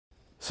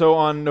So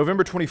on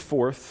November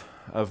 24th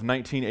of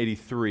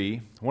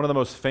 1983, one of the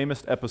most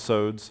famous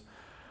episodes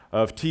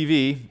of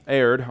TV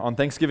aired on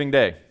Thanksgiving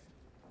Day.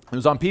 It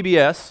was on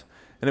PBS,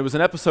 and it was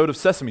an episode of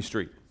Sesame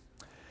Street.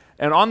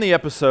 And on the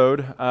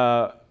episode,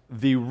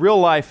 the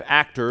real-life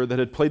actor that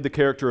had played the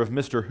character of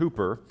Mr.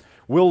 Hooper,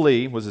 Will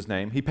Lee was his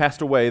name, he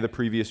passed away the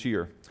previous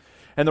year.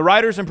 And the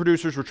writers and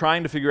producers were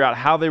trying to figure out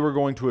how they were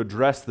going to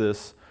address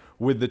this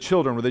with the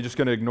children. Were they just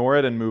going to ignore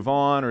it and move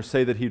on, or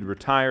say that he'd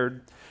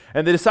retired?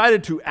 And they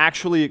decided to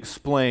actually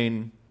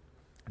explain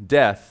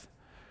death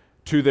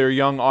to their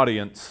young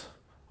audience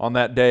on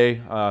that day,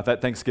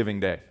 that Thanksgiving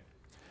Day.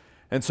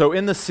 And so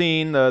in the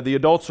scene, the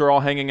adults are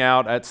all hanging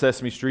out at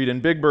Sesame Street,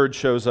 and Big Bird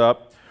shows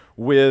up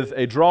with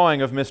a drawing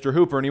of Mr.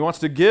 Hooper, and he wants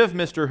to give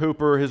Mr.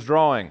 Hooper his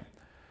drawing.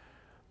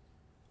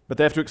 But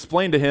they have to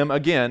explain to him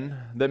again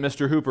that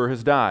Mr. Hooper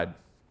has died.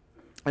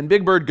 And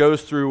Big Bird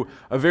goes through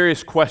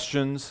various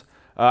questions,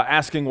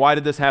 asking, why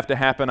did this have to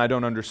happen? I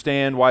don't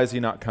understand. Why is he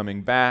not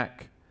coming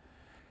back?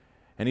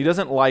 And he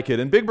doesn't like it.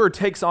 And Big Bird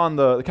takes on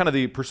the kind of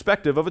the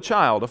perspective of a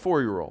child, a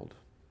 4-year-old.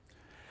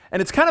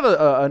 And it's kind of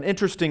an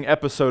interesting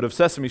episode of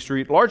Sesame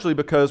Street, largely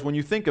because when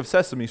you think of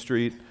Sesame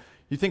Street,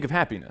 you think of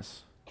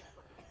happiness.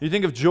 You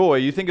think of joy.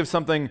 You think of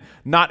something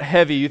not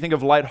heavy. You think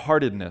of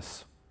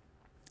lightheartedness.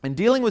 And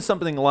dealing with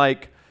something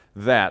like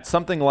that,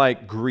 something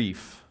like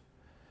grief,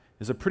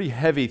 is a pretty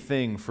heavy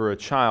thing for a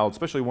child,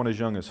 especially one as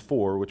young as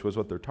 4, which was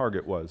what their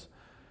target was,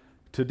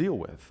 to deal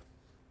with.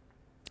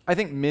 I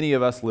think many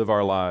of us live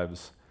our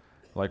lives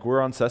like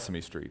we're on Sesame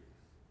Street,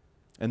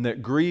 and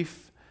that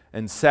grief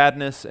and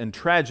sadness and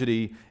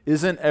tragedy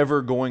isn't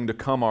ever going to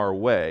come our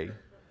way,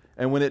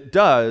 and when it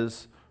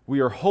does, we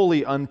are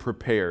wholly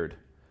unprepared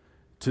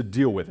to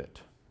deal with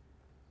it.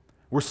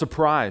 We're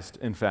surprised,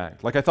 in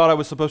fact. Like, I thought I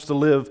was supposed to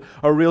live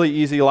a really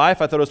easy life.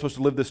 I thought I was supposed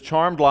to live this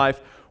charmed life.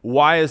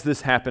 Why is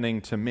this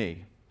happening to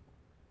me?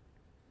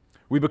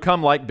 We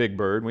become like Big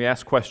Bird. We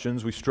ask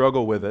questions. We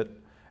struggle with it.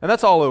 And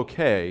that's all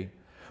okay.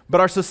 But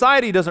our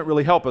society doesn't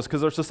really help us,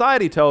 because our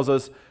society tells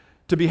us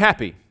to be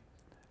happy.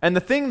 And the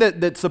thing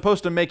that's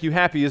supposed to make you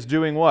happy is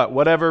doing what?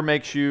 Whatever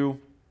makes you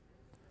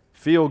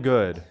feel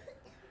good.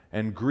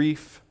 And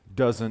grief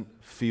doesn't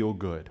feel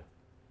good.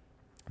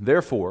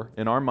 Therefore,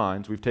 in our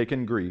minds, we've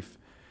taken grief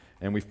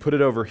and we've put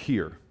it over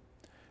here.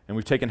 And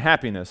we've taken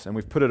happiness and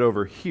we've put it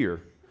over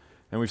here.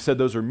 And we've said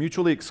those are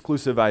mutually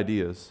exclusive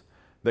ideas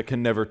that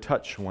can never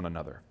touch one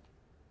another.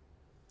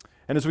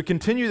 And as we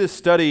continue this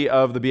study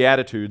of the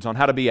Beatitudes on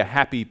how to be a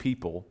happy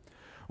people,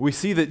 we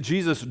see that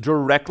Jesus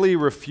directly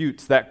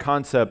refutes that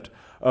concept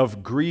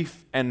of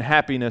grief and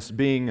happiness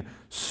being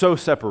so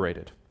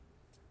separated.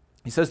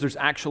 He says there's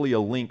actually a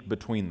link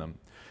between them.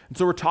 And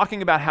so we're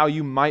talking about how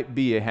you might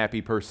be a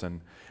happy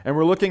person. And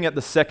we're looking at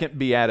the second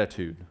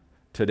Beatitude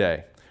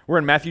today. We're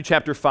in Matthew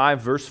chapter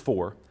 5, verse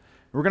 4.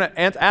 We're going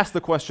to ask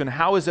the question,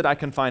 how is it I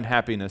can find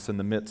happiness in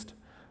the midst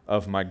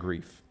of my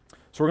grief?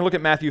 So we're going to look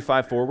at Matthew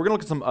 5:4. We're going to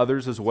look at some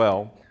others as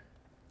well.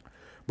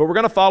 But we're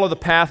going to follow the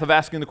path of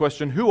asking the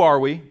question, who are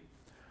we?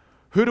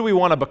 Who do we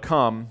want to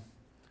become?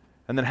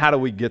 And then how do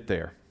we get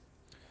there?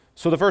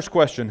 So the first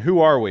question,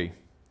 who are we?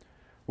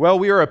 Well,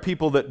 we are a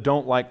people that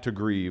don't like to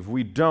grieve.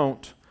 We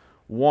don't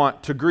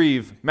want to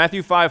grieve.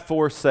 Matthew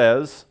 5:4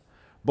 says,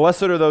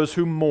 blessed are those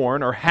who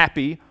mourn, or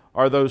happy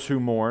are those who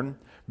mourn,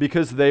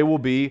 because they will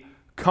be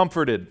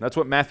comforted. That's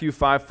what Matthew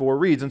 5:4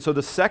 reads. And so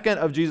the second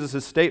of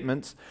Jesus'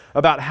 statements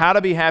about how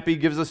to be happy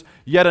gives us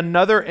yet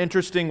another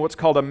interesting, what's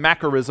called a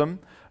macarism,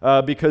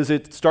 because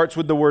it starts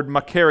with the word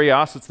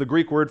makarios. It's the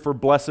Greek word for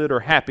blessed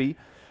or happy.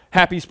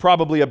 Happy is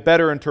probably a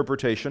better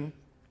interpretation.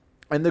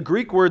 And the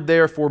Greek word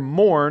there for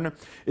mourn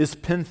is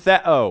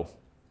pentheo.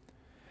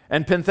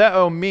 And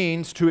pentheo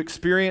means to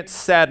experience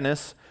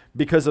sadness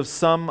because of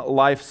some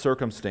life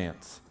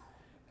circumstance.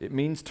 It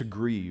means to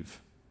grieve.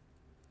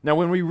 Now,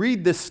 when we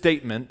read this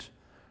statement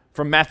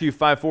from Matthew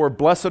 5:4,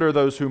 blessed are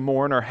those who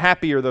mourn, or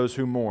happy are those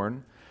who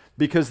mourn,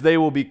 because they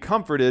will be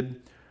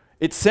comforted,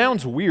 it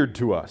sounds weird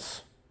to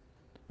us.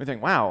 We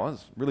think, wow,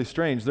 that's really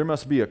strange. There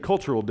must be a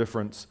cultural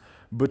difference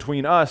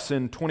between us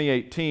in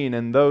 2018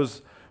 and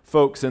those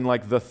folks in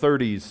like the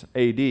 30s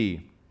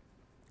AD.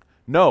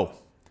 No,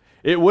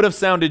 it would have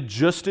sounded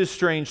just as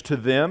strange to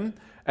them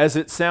as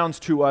it sounds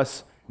to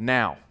us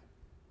now.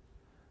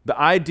 The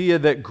idea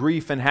that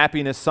grief and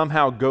happiness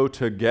somehow go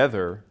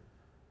together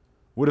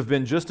would have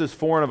been just as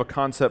foreign of a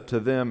concept to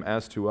them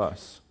as to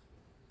us.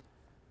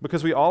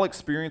 Because we all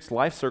experience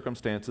life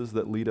circumstances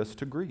that lead us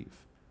to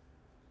grieve.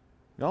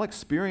 We all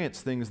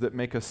experience things that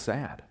make us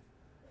sad,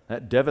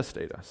 that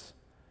devastate us.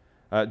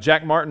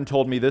 Jack Martin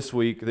told me this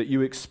week that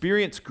you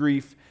experience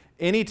grief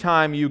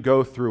anytime you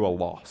go through a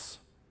loss.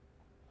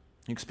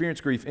 You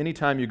experience grief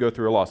anytime you go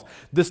through a loss.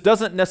 This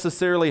doesn't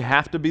necessarily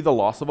have to be the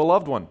loss of a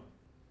loved one,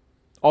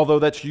 although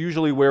that's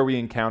usually where we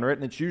encounter it,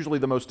 and it's usually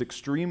the most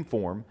extreme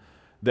form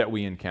that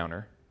we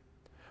encounter.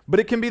 But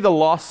it can be the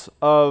loss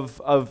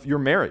of your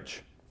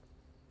marriage.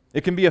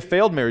 It can be a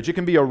failed marriage. It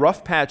can be a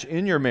rough patch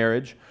in your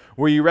marriage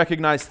where you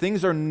recognize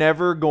things are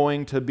never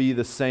going to be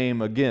the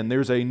same again.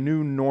 There's a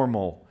new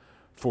normal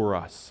for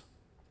us.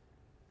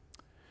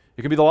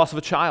 It can be the loss of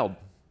a child.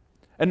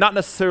 And not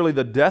necessarily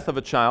the death of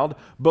a child,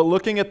 but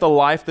looking at the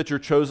life that your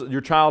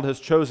child has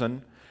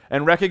chosen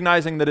and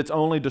recognizing that it's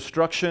only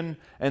destruction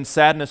and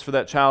sadness for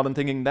that child and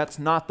thinking, that's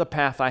not the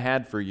path I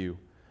had for you.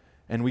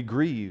 And we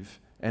grieve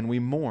and we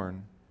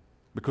mourn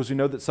because we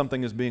know that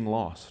something is being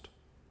lost.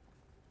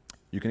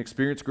 You can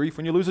experience grief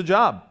when you lose a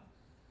job.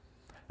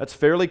 That's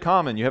fairly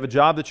common. You have a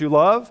job that you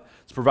love,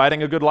 it's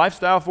providing a good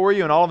lifestyle for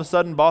you, and all of a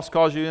sudden, boss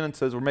calls you in and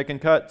says, we're making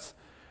cuts,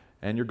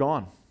 and you're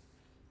gone.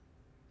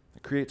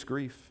 It creates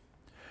grief.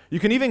 You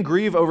can even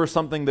grieve over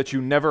something that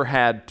you never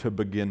had to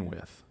begin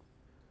with,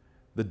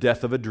 the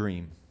death of a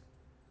dream.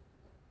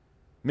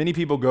 Many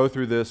people go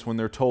through this when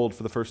they're told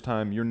for the first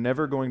time, you're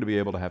never going to be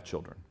able to have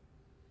children.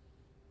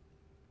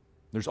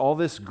 There's all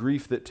this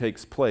grief that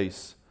takes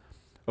place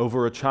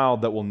over a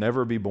child that will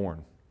never be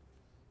born,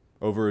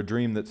 over a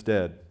dream that's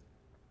dead.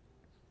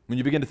 When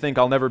you begin to think,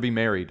 I'll never be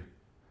married,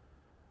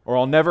 or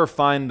I'll never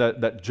find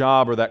that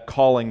job or that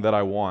calling that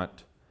I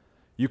want,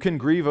 you can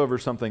grieve over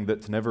something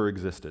that's never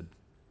existed.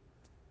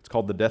 It's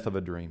called the death of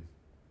a dream.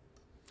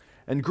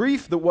 And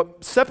grief,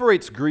 what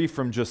separates grief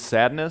from just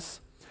sadness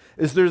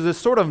is there's this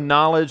sort of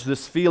knowledge,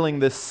 this feeling,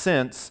 this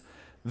sense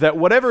that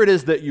whatever it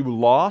is that you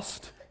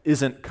lost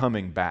isn't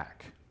coming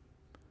back.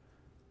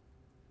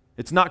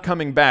 It's not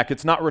coming back.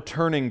 It's not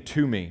returning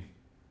to me.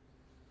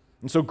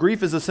 And so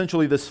grief is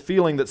essentially this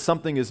feeling that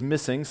something is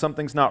missing,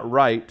 something's not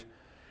right,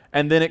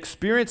 and then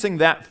experiencing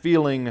that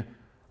feeling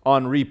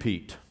on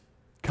repeat,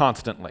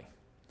 constantly.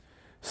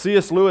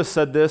 C.S. Lewis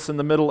said this in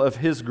the middle of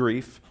his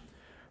grief.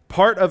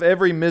 Part of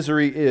every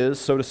misery is,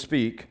 so to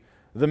speak,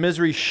 the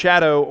misery's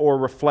shadow or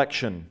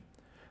reflection.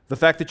 The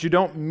fact that you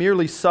don't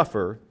merely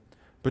suffer,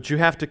 but you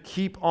have to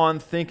keep on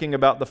thinking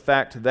about the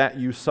fact that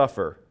you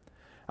suffer.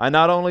 I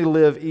not only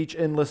live each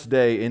endless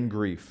day in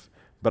grief,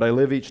 but I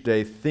live each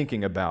day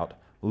thinking about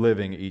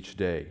living each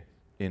day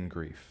in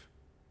grief.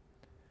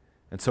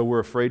 And so we're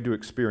afraid to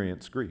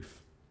experience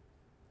grief.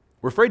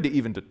 We're afraid to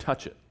even to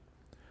touch it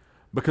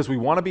because we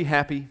want to be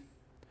happy.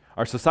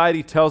 Our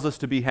society tells us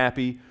to be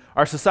happy.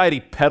 Our society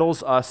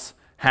peddles us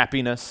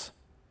happiness,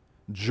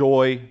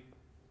 joy,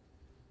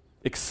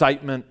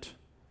 excitement.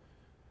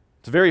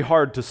 It's very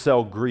hard to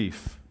sell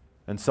grief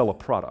and sell a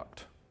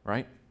product,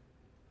 right?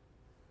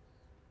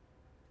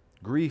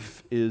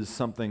 Grief is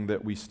something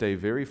that we stay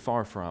very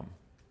far from.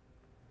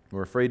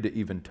 We're afraid to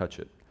even touch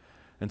it.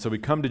 And so we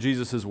come to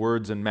Jesus'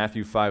 words in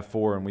Matthew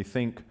 5:4, and we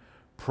think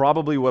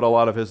probably what a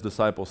lot of his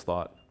disciples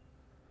thought.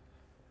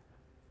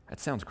 That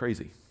sounds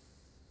crazy.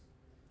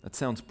 That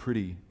sounds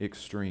pretty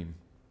extreme.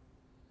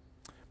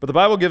 But the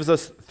Bible gives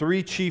us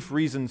three chief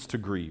reasons to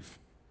grieve.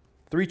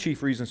 Three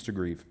chief reasons to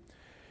grieve.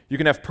 You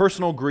can have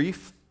personal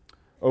grief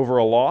over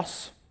a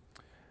loss.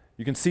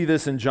 You can see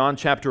this in John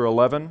chapter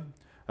 11.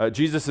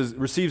 Jesus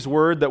receives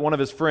word that one of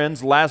his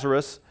friends,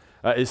 Lazarus,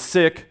 is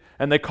sick,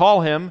 and they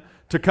call him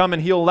to come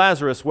and heal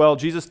Lazarus. Well,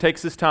 Jesus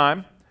takes his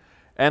time,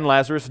 and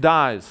Lazarus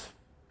dies.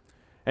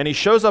 And he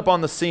shows up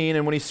on the scene,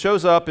 and when he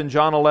shows up in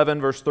John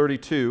 11, verse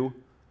 32,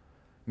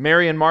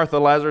 Mary and Martha,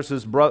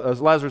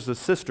 Lazarus'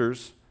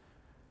 sisters,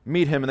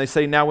 meet him, and they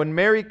say, Now when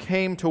Mary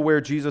came to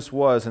where Jesus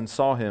was and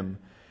saw him,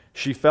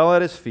 she fell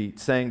at his feet,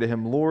 saying to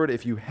him, Lord,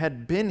 if you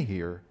had been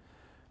here,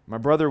 my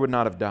brother would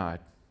not have died.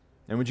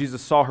 And when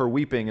Jesus saw her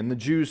weeping, and the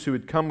Jews who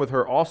had come with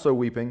her also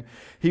weeping,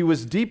 he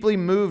was deeply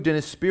moved in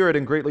his spirit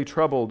and greatly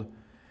troubled.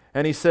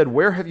 And he said,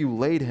 Where have you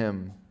laid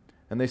him?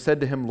 And they said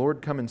to him,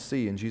 Lord, come and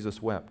see. And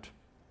Jesus wept.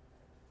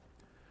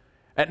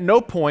 At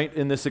no point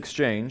in this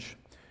exchange,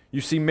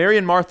 you see Mary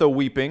and Martha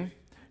weeping,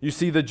 you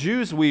see the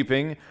Jews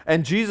weeping,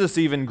 and Jesus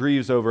even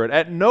grieves over it.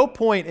 At no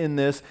point in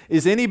this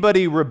is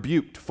anybody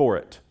rebuked for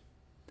it.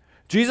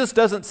 Jesus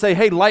doesn't say,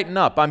 hey, lighten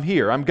up, I'm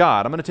here, I'm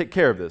God, I'm going to take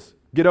care of this,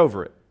 get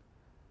over it.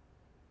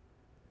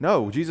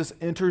 No, Jesus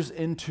enters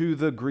into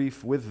the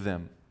grief with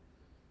them.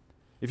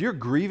 If you're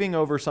grieving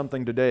over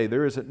something today,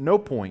 there is at no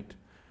point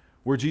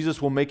where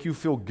Jesus will make you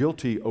feel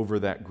guilty over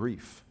that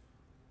grief.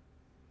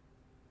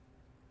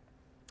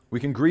 We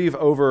can grieve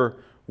over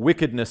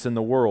wickedness in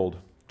the world.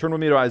 Turn with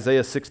me to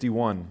Isaiah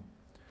 61.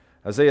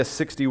 Isaiah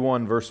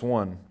 61, verse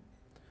 1.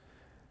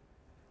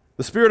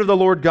 The Spirit of the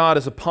Lord God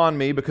is upon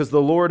me because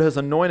the Lord has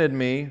anointed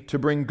me to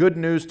bring good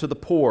news to the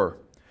poor.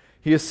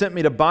 He has sent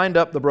me to bind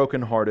up the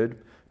brokenhearted,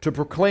 to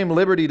proclaim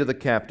liberty to the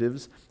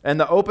captives, and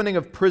the opening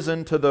of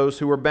prison to those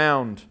who are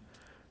bound,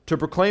 to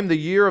proclaim the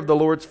year of the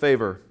Lord's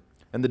favor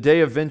and the day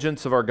of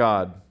vengeance of our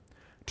God,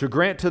 to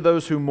grant to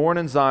those who mourn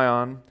in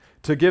Zion,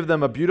 to give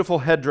them a beautiful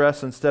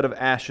headdress instead of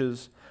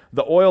ashes,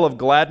 the oil of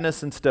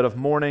gladness instead of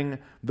mourning,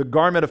 the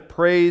garment of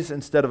praise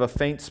instead of a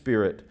faint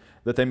spirit,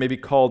 that they may be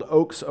called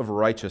oaks of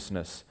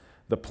righteousness,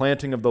 the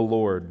planting of the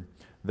Lord,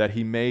 that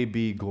he may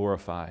be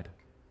glorified.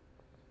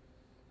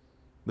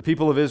 The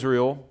people of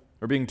Israel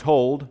are being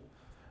told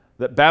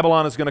that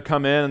Babylon is going to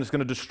come in and it's going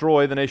to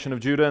destroy the nation of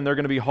Judah, and they're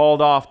going to be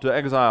hauled off to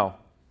exile.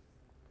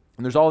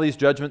 And there's all these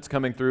judgments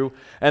coming through,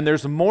 and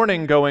there's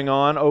mourning going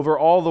on over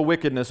all the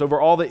wickedness,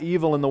 over all the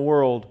evil in the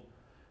world.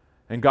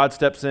 And God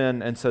steps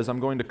in and says, I'm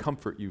going to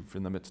comfort you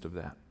in the midst of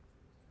that.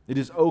 It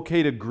is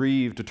okay to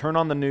grieve, to turn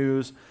on the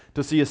news,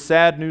 to see a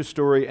sad news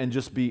story and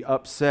just be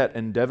upset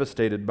and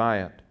devastated by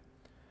it.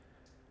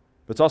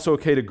 But it's also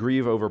okay to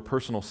grieve over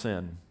personal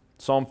sin.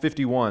 Psalm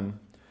 51,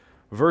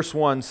 verse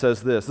 1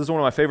 says this. This is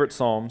one of my favorite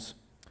Psalms,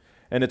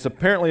 and it's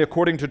apparently,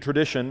 according to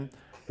tradition,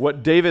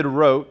 what David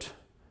wrote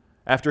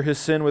after his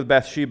sin with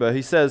Bathsheba.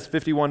 He says,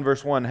 51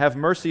 verse 1, "Have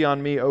mercy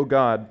on me, O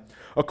God,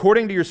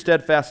 according to your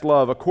steadfast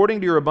love,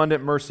 according to your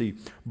abundant mercy,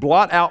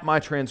 blot out my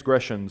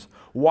transgressions.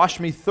 Wash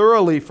me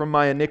thoroughly from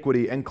my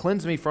iniquity and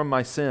cleanse me from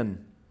my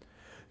sin.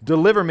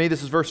 Deliver me,"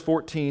 this is verse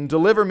 14,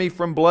 "deliver me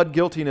from blood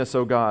guiltiness,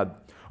 O God.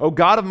 O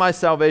God of my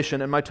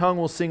salvation, and my tongue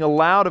will sing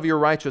aloud of your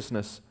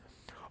righteousness.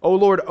 O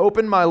Lord,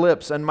 open my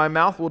lips, and my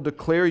mouth will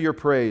declare your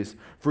praise.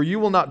 For you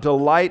will not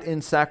delight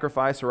in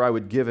sacrifice, or I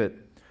would give it.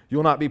 You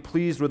will not be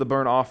pleased with a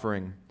burnt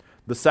offering.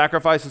 The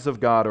sacrifices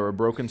of God are a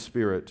broken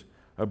spirit,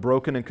 a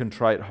broken and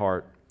contrite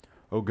heart.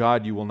 O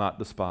God, you will not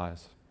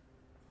despise."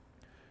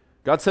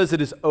 God says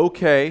it is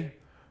okay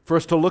for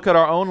us to look at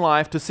our own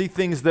life, to see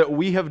things that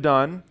we have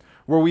done,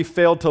 where we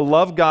failed to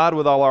love God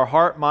with all our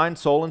heart, mind,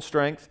 soul, and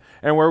strength,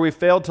 and where we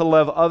failed to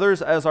love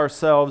others as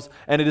ourselves,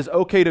 and it is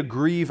okay to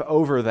grieve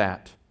over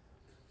that.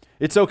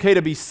 It's okay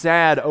to be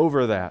sad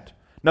over that.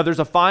 Now, there's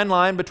a fine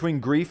line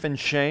between grief and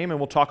shame, and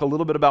we'll talk a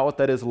little bit about what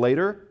that is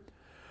later.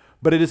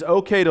 But it is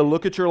okay to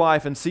look at your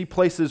life and see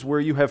places where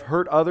you have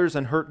hurt others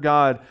and hurt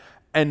God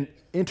and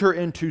enter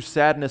into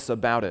sadness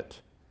about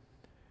it.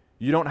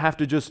 You don't have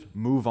to just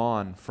move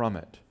on from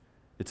it.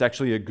 It's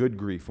actually a good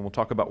grief, and we'll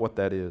talk about what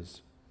that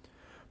is.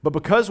 But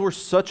because we're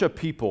such a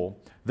people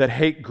that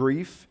hate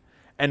grief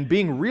and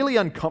being really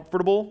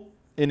uncomfortable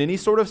in any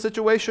sort of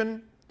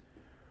situation,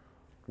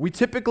 we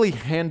typically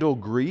handle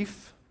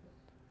grief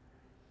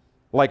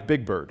like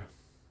Big Bird.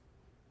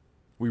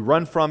 We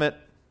run from it,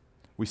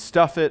 we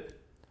stuff it,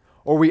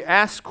 or we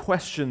ask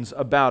questions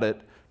about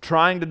it,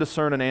 trying to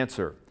discern an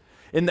answer.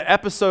 In the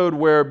episode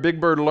where Big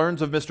Bird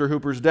learns of Mr.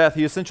 Hooper's death,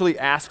 he essentially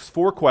asks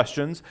 4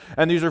 questions,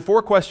 and these are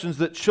 4 questions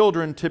that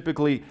children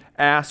typically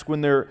ask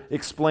when they're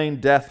explained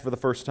death for the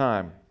first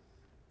time.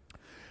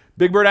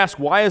 Big Bird asks,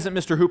 "Why isn't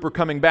Mr. Hooper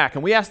coming back?"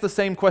 And we ask the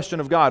same question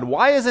of God.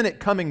 Why isn't it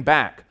coming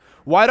back?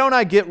 Why don't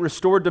I get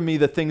restored to me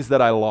the things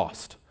that I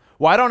lost?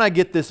 Why don't I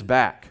get this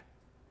back?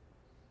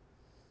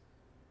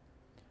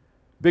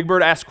 Big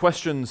Bird asked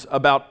questions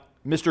about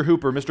Mr.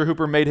 Hooper. Mr.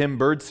 Hooper made him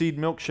birdseed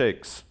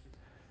milkshakes.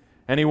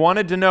 And he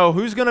wanted to know,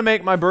 who's going to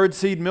make my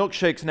birdseed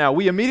milkshakes now?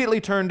 We immediately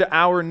turned to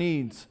our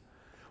needs.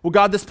 Well,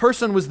 God, this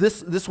person was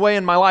this way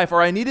in my life,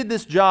 or I needed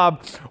this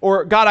job,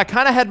 or God, I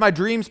kind of had my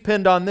dreams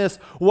pinned on this.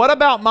 What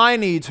about my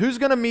needs? Who's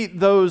going to meet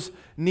those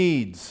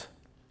needs?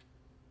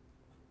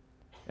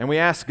 And we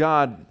ask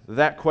God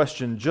that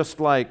question just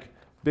like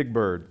Big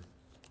Bird.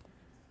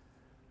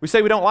 We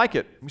say we don't like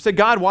it. We say,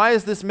 "God, why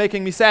is this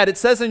making me sad? It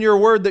says in your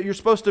word that you're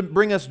supposed to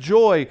bring us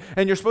joy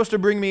and you're supposed to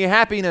bring me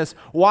happiness.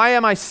 Why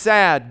am I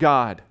sad,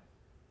 God?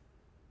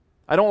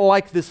 I don't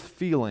like this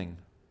feeling."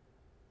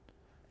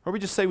 Or we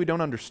just say we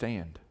don't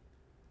understand.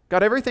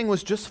 God, everything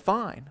was just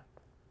fine.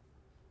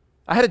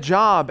 I had a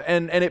job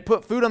and it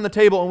put food on the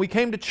table, and we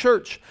came to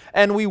church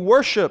and we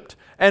worshiped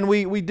and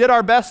we did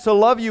our best to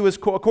love you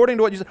according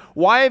to what you said.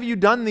 Why have you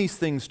done these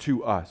things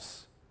to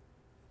us?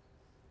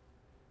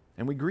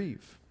 And we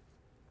grieve.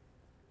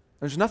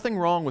 There's nothing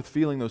wrong with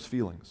feeling those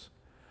feelings.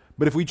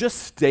 But if we just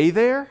stay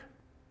there,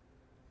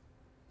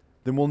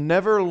 then we'll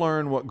never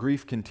learn what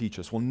grief can teach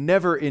us. We'll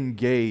never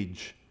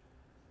engage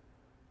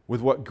with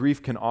what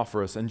grief can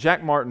offer us. And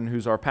Jack Martin,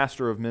 who's our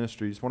pastor of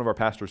ministries, one of our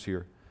pastors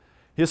here,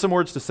 he has some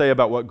words to say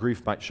about what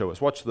grief might show us.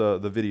 Watch the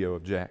video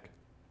of Jack.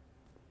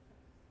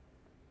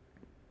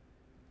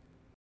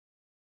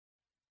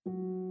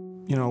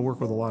 You know, I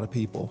work with a lot of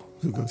people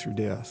who go through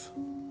death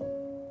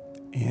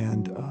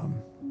and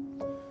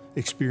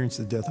experience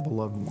the death of a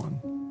loved one.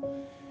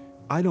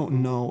 I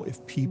don't know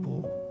if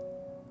people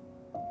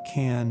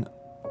can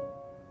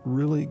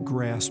really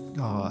grasp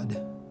God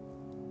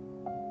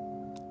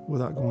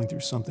without going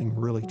through something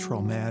really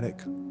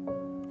traumatic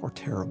or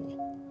terrible.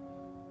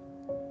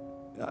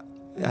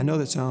 I know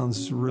that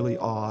sounds really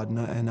odd,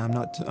 and I'm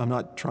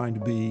not trying to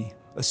be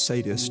a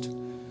sadist,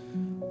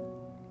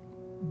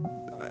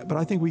 but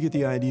I think we get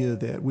the idea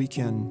that we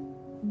can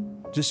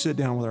just sit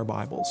down with our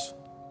Bibles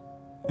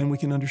and we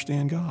can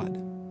understand God.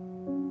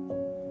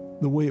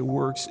 The way it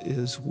works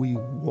is we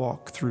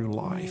walk through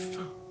life,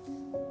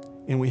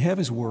 and we have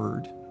His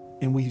Word,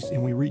 and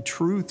we read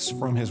truths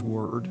from His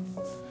Word,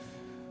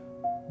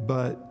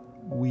 but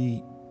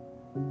we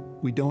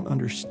don't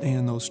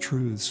understand those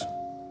truths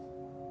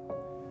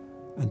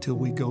until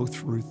we go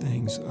through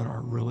things that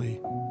are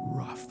really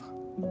rough.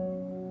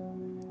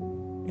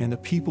 And the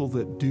people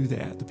that do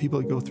that, the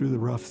people that go through the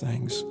rough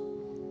things,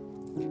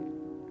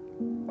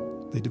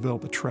 they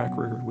develop a track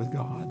record with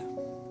God.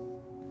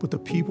 But the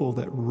people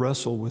that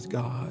wrestle with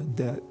God,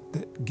 that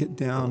get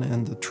down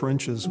in the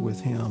trenches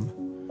with Him,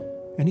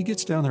 and He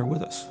gets down there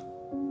with us.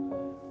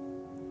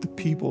 The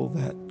people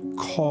that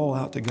call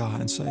out to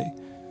God and say,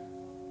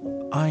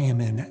 "I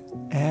am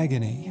in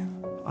agony.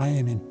 I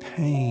am in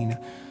pain.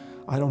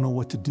 I don't know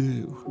what to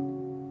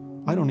do."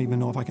 I don't even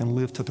know if I can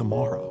live to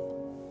tomorrow.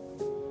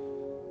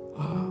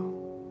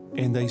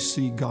 And they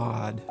see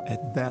God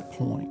at that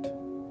point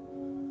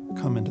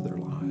come into their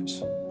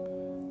lives.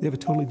 They have a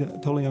totally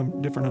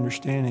different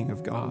understanding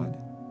of God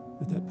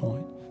at that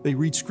point. They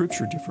read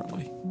Scripture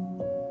differently.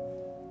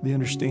 They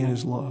understand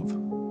His love,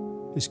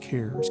 His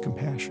care, His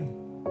compassion.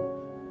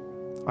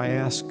 I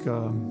ask,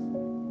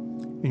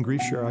 in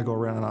Grief Share, I go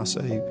around and I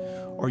say,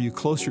 are you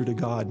closer to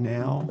God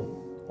now,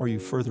 or are you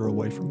further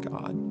away from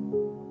God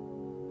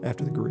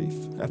after the grief,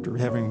 after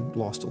having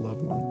lost a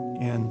loved one?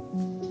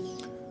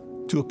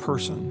 And to a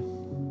person,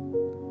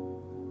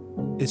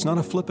 it's not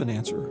a flippant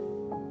answer,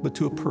 but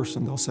to a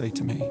person, they'll say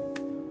to me,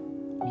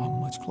 I'm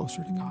much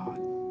closer to God.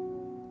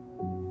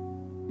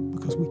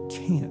 Because we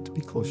can't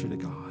be closer to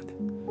God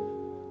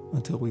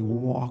until we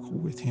walk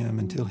with Him,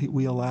 until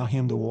we allow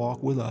Him to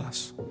walk with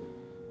us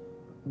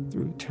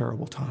through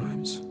terrible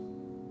times,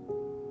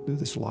 through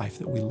this life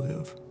that we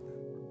live.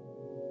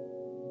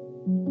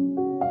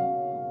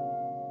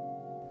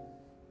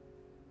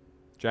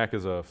 Jack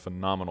is a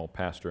phenomenal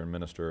pastor and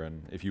minister,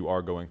 and if you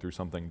are going through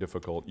something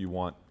difficult, you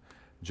want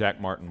Jack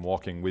Martin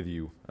walking with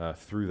you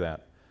through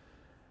that.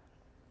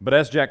 But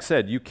as Jack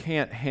said, you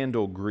can't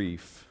handle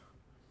grief.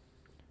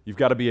 You've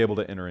got to be able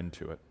to enter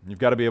into it. You've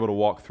got to be able to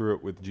walk through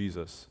it with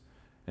Jesus.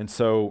 And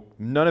so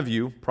none of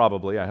you,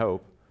 probably, I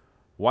hope,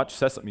 watch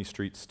Sesame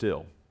Street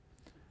still.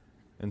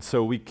 And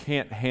so we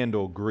can't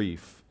handle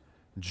grief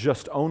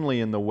just only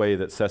in the way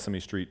that Sesame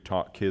Street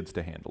taught kids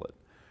to handle it.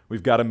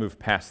 We've got to move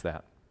past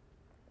that.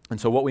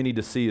 And so what we need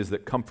to see is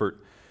that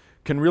comfort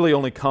can really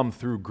only come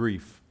through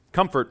grief.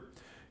 Comfort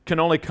can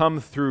only come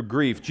through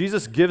grief.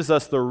 Jesus gives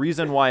us the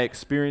reason why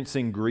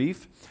experiencing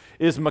grief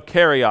is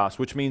makarios,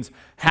 which means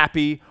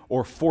happy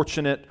or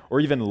fortunate or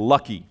even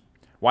lucky.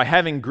 Why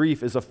having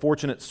grief is a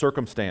fortunate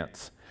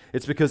circumstance.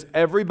 It's because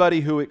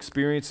everybody who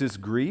experiences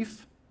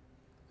grief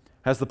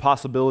has the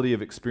possibility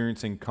of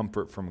experiencing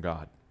comfort from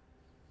God.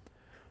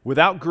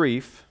 Without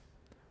grief,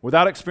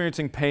 without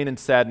experiencing pain and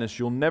sadness,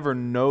 you'll never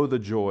know the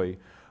joy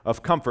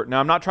of comfort. Now,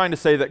 I'm not trying to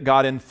say that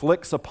God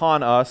inflicts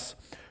upon us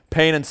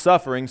pain and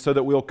suffering so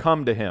that we'll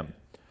come to Him.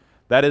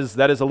 That is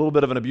a little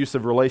bit of an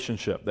abusive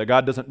relationship, that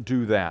God doesn't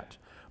do that.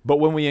 But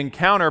when we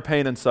encounter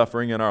pain and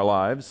suffering in our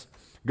lives,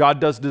 God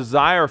does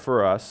desire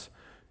for us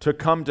to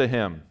come to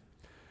Him.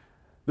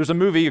 There's a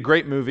movie, a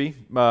great movie.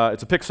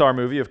 It's a Pixar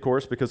movie, of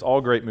course, because all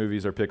great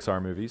movies are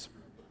Pixar movies.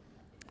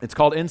 It's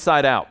called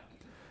Inside Out.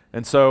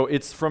 And so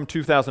it's from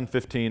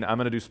 2015. I'm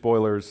going to do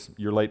spoilers.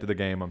 You're late to the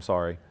game. I'm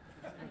sorry.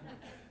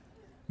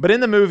 But in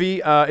the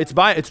movie,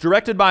 it's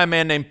directed by a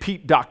man named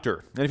Pete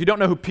Docter. And if you don't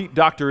know who Pete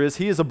Docter is,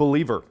 he is a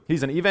believer.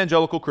 He's an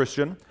evangelical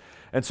Christian.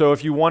 And so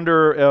if you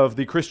wonder of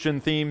the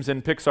Christian themes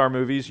in Pixar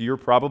movies, you're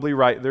probably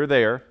right. They're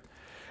there.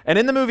 And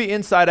in the movie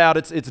Inside Out,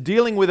 it's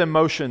dealing with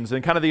emotions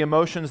and kind of the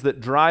emotions that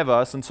drive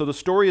us. And so the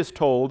story is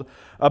told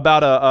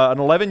about an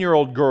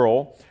 11-year-old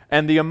girl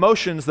and the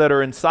emotions that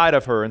are inside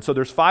of her. And so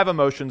there's 5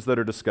 emotions that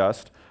are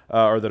discussed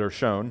or that are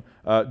shown.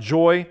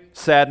 Joy,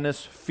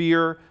 sadness,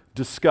 fear,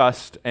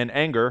 disgust, and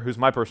anger, who's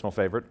my personal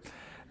favorite.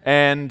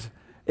 And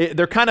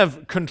they're kind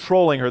of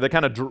controlling her.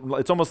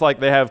 It's almost like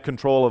they have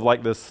control of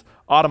like this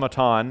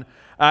automaton.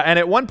 And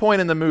at one point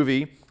in the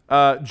movie,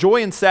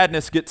 joy and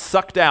sadness get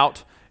sucked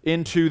out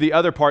into the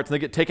other parts, and they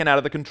get taken out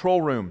of the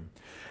control room.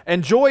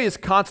 And Joy is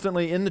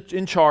constantly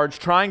in charge,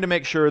 trying to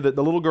make sure that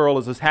the little girl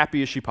is as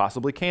happy as she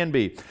possibly can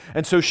be.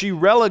 And so she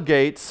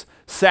relegates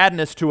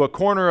sadness to a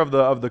corner of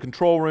the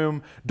control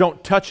room.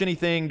 Don't touch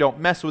anything, don't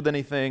mess with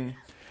anything.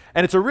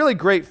 And it's a really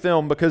great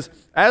film because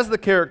as the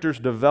characters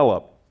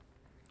develop,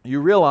 you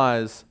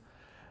realize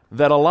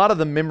that a lot of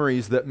the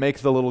memories that make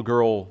the little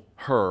girl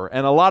her,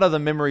 and a lot of the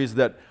memories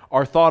that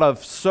are thought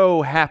of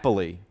so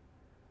happily,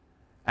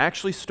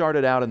 actually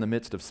started out in the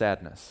midst of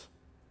sadness.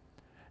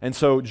 And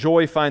so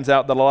Joy finds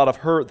out that a lot of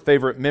her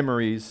favorite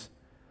memories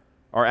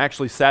are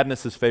actually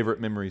sadness's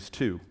favorite memories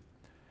too,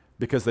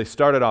 because they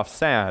started off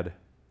sad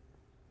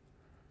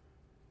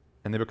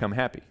and they become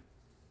happy.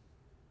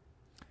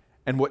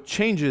 And what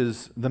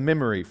changes the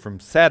memory from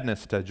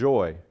sadness to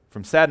joy,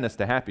 from sadness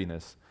to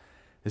happiness,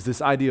 is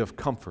this idea of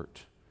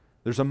comfort.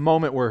 There's a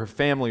moment where her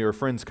family or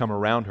friends come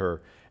around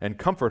her and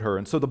comfort her.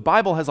 And so the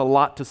Bible has a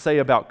lot to say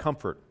about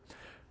comfort,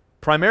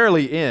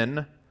 primarily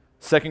in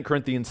 2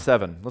 Corinthians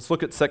 7. Let's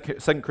look at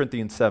 2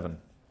 Corinthians 7.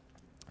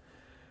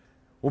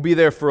 We'll be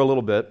there for a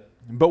little bit,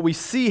 but we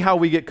see how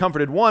we get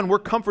comforted. One, we're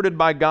comforted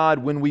by God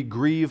when we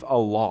grieve a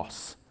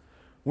loss.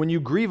 When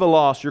you grieve a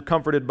loss, you're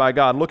comforted by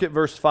God. Look at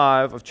verse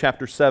 5 of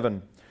chapter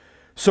 7.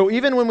 So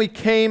even when we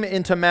came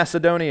into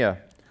Macedonia,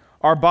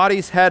 our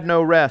bodies had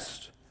no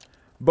rest,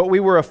 but we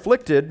were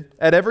afflicted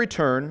at every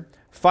turn,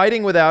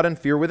 fighting without and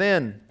fear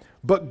within.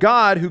 But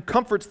God, who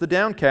comforts the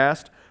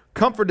downcast,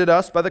 comforted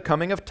us by the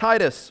coming of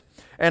Titus,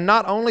 and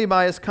not only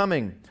by his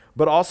coming,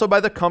 but also by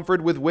the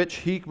comfort with which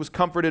he was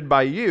comforted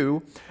by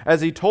you,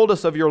 as he told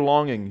us of your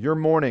longing, your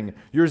mourning,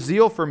 your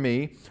zeal for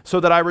me, so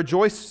that I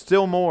rejoice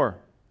still more.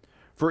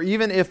 For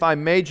even if I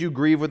made you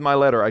grieve with my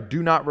letter, I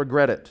do not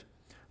regret it,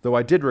 though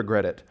I did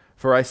regret it,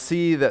 for I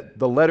see that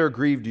the letter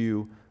grieved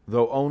you,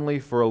 though only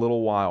for a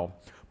little while.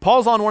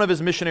 Paul's on one of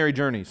his missionary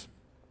journeys,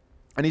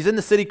 and he's in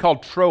the city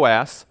called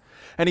Troas,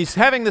 and he's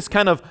having this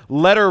kind of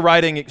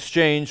letter-writing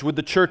exchange with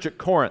the church at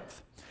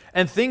Corinth.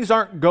 And things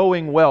aren't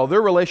going well.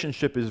 Their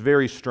relationship is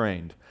very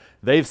strained.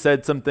 They've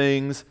said some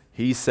things.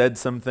 He said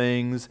some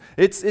things.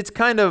 It's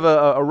kind of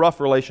a rough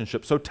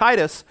relationship. So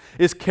Titus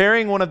is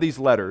carrying one of these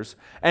letters,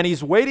 and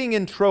he's waiting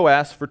in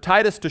Troas for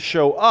Titus to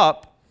show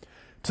up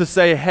to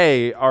say,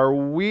 hey, are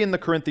we in the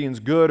Corinthians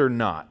good or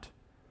not?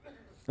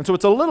 And so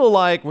it's a little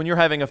like when you're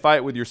having a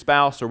fight with your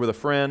spouse or with a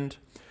friend,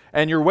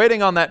 and you're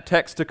waiting on that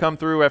text to come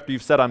through after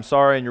you've said, I'm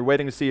sorry, and you're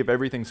waiting to see if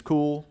everything's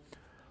cool,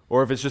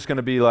 or if it's just going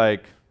to be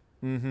like,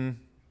 mm-hmm.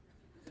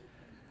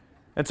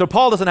 And so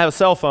Paul doesn't have a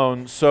cell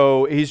phone,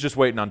 so he's just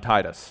waiting on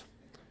Titus.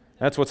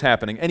 That's what's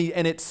happening.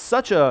 And it's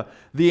such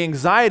the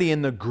anxiety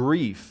and the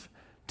grief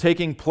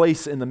taking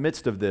place in the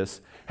midst of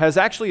this has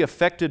actually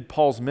affected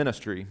Paul's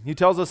ministry. He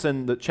tells us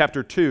in the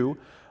chapter 2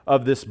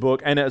 of this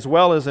book, and as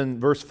well as in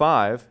verse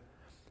 5,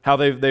 how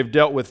they've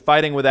dealt with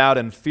fighting without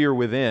and fear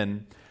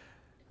within,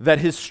 that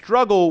his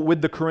struggle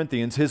with the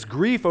Corinthians, his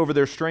grief over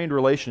their strained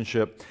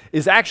relationship,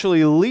 is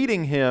actually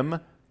leading him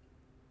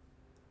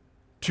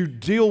to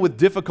deal with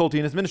difficulty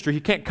in his ministry. He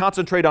can't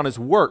concentrate on his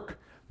work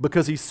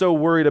because he's so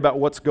worried about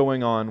what's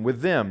going on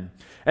with them.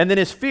 And then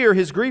his fear,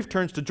 his grief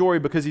turns to joy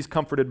because he's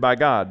comforted by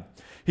God.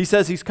 He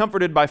says he's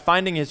comforted by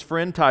finding his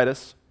friend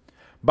Titus,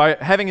 by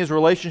having his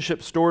relationship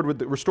restored with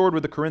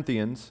the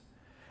Corinthians,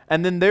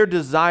 and then their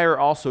desire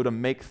also to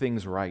make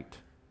things right.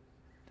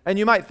 And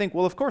you might think,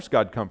 well, of course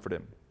God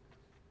comforted him.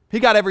 He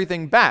got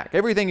everything back.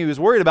 Everything he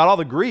was worried about, all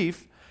the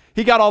grief,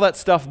 he got all that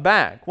stuff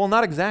back. Well,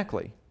 not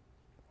exactly.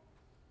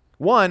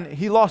 One,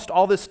 he lost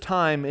all this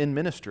time in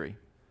ministry,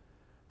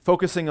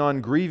 focusing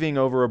on grieving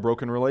over a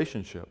broken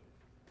relationship.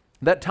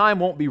 That time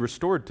won't be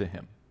restored to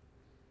him,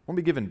 won't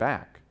be given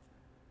back.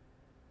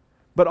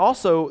 But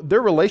also,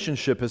 their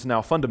relationship has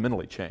now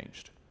fundamentally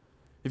changed.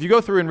 If you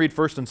go through and read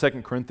 1st and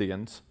 2nd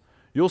Corinthians,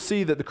 you'll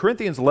see that the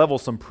Corinthians level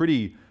some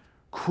pretty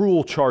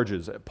cruel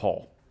charges at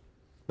Paul.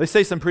 They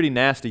say some pretty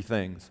nasty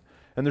things,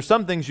 and there's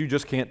some things you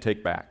just can't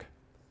take back.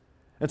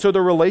 And so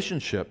their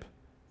relationship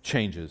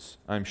changes,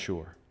 I'm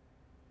sure.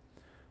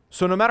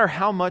 So no matter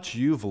how much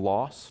you've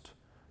lost,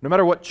 no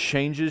matter what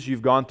changes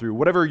you've gone through,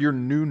 whatever your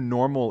new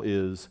normal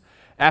is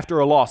after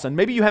a loss, and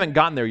maybe you haven't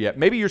gotten there yet,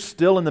 maybe you're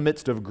still in the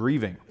midst of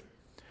grieving.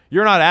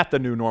 You're not at the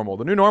new normal.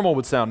 The new normal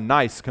would sound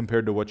nice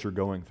compared to what you're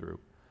going through.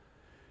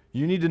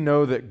 You need to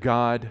know that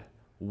God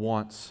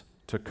wants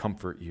to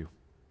comfort you.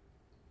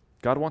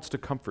 God wants to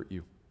comfort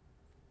you.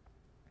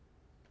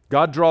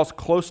 God draws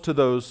close to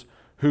those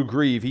who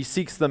grieve. He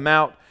seeks them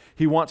out.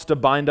 He wants to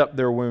bind up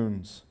their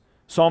wounds.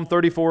 Psalm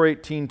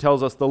 34:18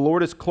 tells us, the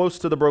Lord is close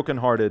to the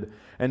brokenhearted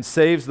and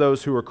saves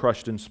those who are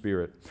crushed in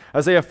spirit.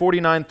 Isaiah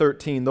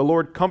 49:13, the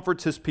Lord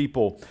comforts his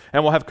people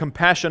and will have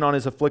compassion on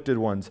his afflicted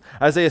ones.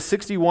 Isaiah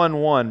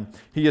 61:1,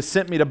 he has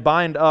sent me to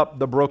bind up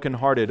the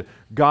brokenhearted.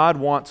 God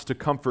wants to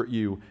comfort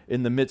you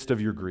in the midst of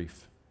your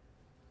grief.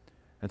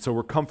 And so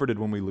we're comforted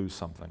when we lose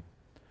something.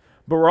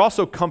 But we're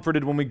also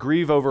comforted when we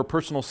grieve over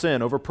personal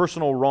sin, over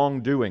personal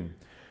wrongdoing.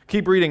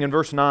 Keep reading in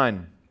verse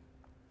 9.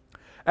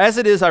 As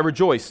it is, I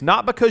rejoice,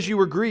 not because you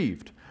were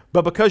grieved,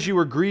 but because you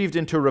were grieved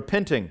into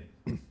repenting.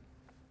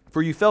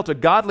 For you felt a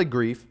godly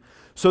grief,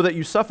 so that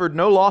you suffered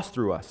no loss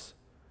through us.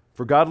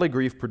 For godly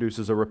grief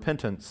produces a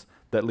repentance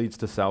that leads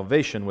to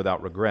salvation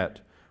without regret,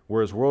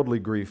 whereas worldly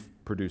grief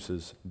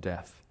produces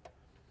death.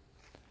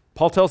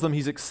 Paul tells them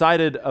he's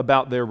excited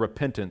about their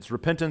repentance.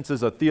 Repentance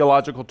is a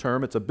theological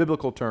term. It's a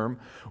biblical term,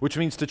 which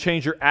means to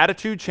change your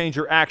attitude, change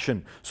your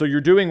action. So you're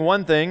doing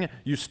one thing,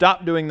 you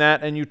stop doing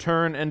that, and you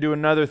turn and do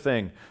another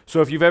thing. So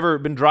if you've ever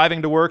been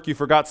driving to work, you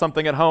forgot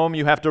something at home,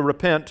 you have to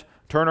repent,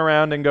 turn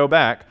around, and go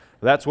back.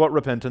 That's what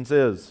repentance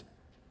is.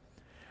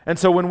 And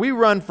so when we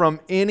run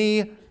from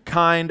any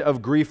kind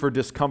of grief or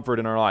discomfort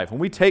in our life, when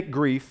we take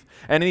grief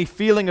and any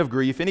feeling of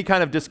grief, any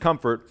kind of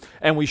discomfort,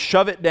 and we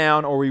shove it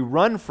down or we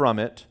run from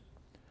it,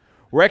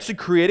 we're actually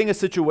creating a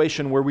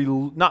situation where we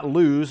not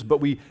lose, but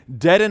we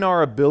deaden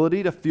our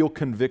ability to feel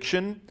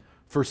conviction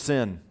for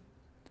sin.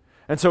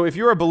 And so if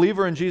you're a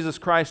believer in Jesus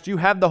Christ, you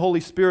have the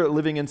Holy Spirit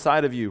living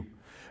inside of you.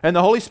 And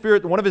the Holy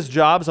Spirit, one of his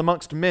jobs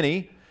amongst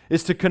many,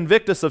 is to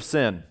convict us of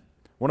sin.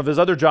 One of his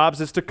other jobs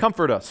is to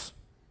comfort us.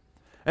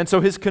 And so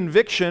his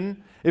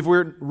conviction, if we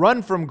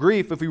run from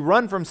grief, if we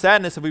run from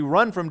sadness, if we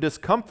run from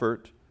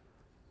discomfort,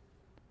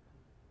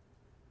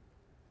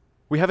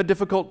 we have a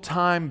difficult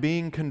time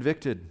being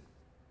convicted.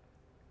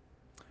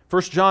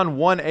 1 John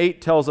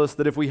 1:8 tells us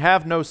that if we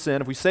have no sin,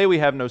 if we say we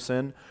have no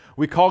sin,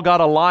 we call God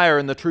a liar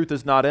and the truth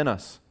is not in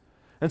us.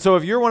 And so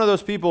if you're one of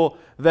those people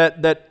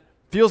that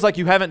feels like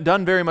you haven't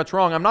done very much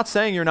wrong, I'm not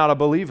saying you're not a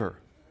believer.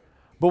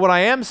 But what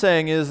I am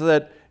saying is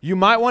that you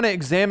might want to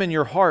examine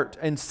your heart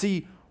and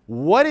see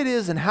what it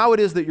is and how it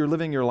is that you're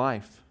living your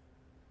life.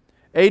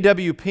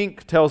 A.W.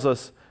 Pink tells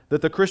us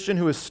that the Christian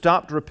who has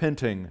stopped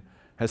repenting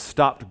has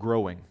stopped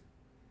growing.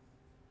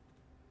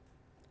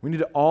 We need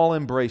to all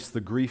embrace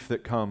the grief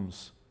that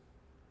comes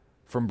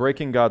from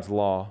breaking God's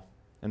law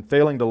and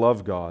failing to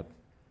love God.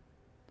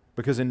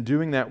 because in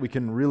doing that, we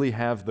can really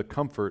have the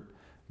comfort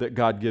that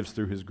God gives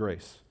through His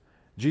grace.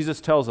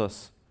 Jesus tells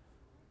us,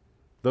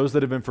 those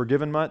that have been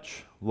forgiven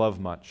much, love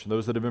much.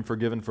 Those that have been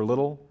forgiven for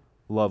little,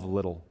 love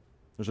little.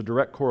 There's a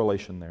direct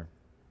correlation there.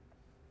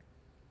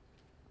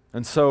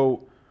 And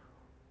so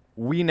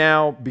we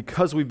now,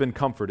 because we've been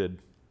comforted,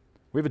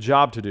 we have a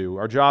job to do.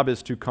 Our job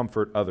is to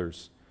comfort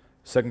others.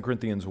 2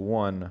 Corinthians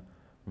 1,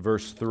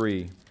 verse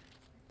 3.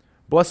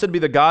 Blessed be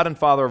the God and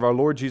Father of our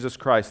Lord Jesus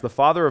Christ, the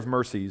Father of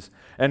mercies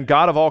and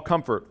God of all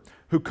comfort,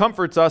 who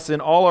comforts us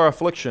in all our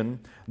affliction,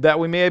 that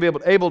we may be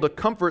able to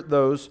comfort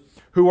those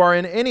who are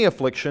in any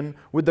affliction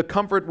with the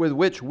comfort with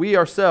which we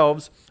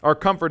ourselves are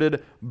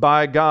comforted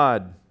by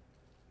God.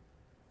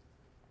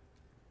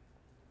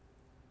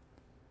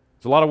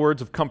 There's a lot of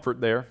words of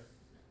comfort there.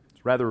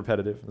 It's rather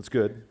repetitive. That's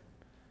good.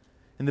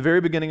 In the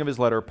very beginning of his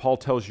letter, Paul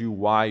tells you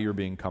why you're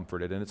being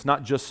comforted. And it's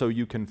not just so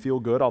you can feel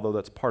good, although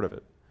that's part of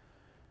it.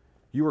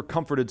 You are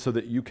comforted so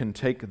that you can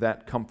take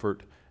that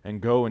comfort and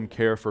go and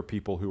care for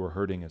people who are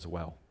hurting as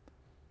well.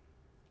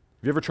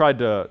 Have you ever tried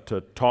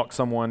to talk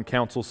someone,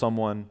 counsel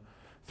someone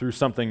through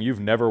something you've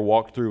never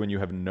walked through and you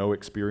have no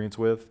experience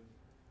with?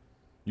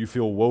 You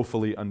feel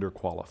woefully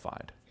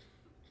underqualified.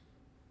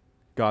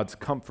 God's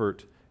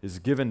comfort is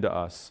given to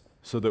us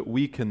so that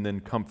we can then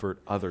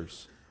comfort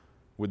others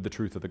with the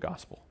truth of the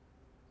gospel.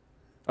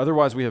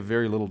 Otherwise, we have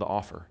very little to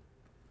offer.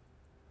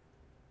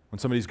 When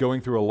somebody's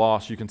going through a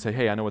loss, you can say,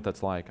 hey, I know what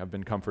that's like. I've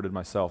been comforted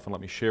myself, and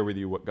let me share with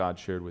you what God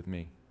shared with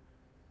me.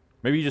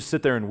 Maybe you just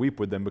sit there and weep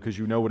with them because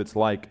you know what it's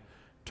like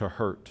to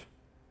hurt.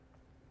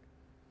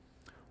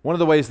 One of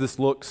the ways this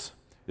looks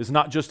is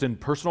not just in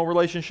personal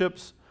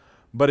relationships,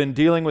 but in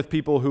dealing with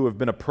people who have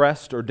been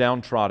oppressed or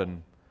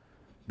downtrodden.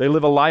 They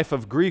live a life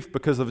of grief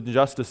because of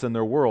injustice in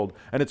their world,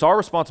 and it's our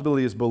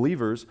responsibility as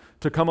believers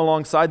to come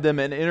alongside them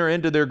and enter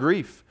into their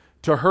grief,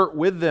 to hurt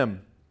with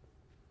them,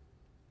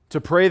 to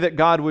pray that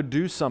God would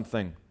do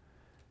something,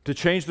 to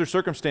change their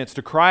circumstance,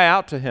 to cry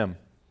out to Him,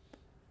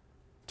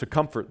 to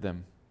comfort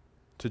them,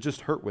 to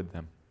just hurt with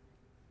them.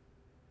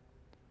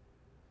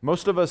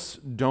 Most of us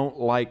don't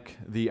like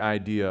the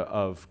idea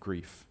of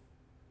grief.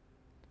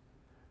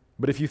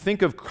 But if you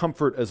think of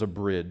comfort as a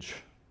bridge,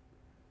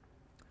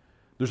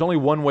 there's only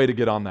one way to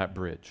get on that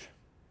bridge,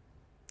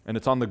 and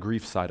it's on the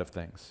grief side of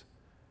things.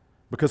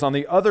 Because on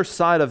the other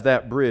side of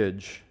that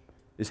bridge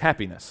is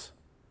happiness.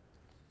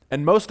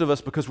 And most of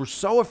us, because we're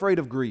so afraid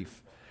of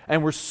grief,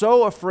 and we're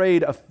so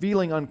afraid of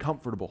feeling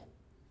uncomfortable,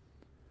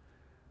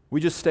 we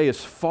just stay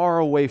as far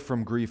away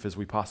from grief as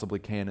we possibly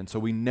can, and so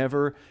we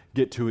never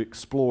get to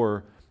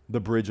explore the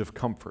bridge of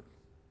comfort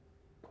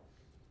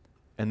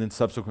and then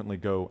subsequently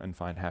go and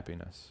find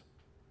happiness.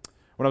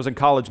 When I was in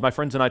college, my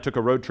friends and I took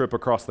a road trip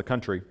across the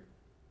country,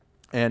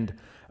 and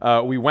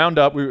we wound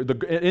up,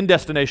 the end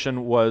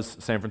destination was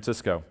San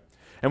Francisco.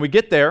 And we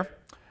get there,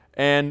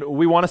 and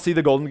we want to see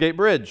the Golden Gate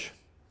Bridge.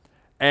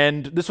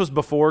 And this was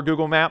before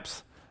Google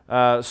Maps,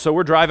 so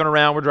we're driving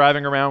around,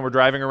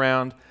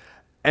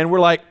 and we're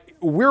like,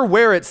 we're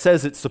where it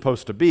says it's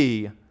supposed to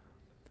be,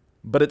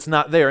 but it's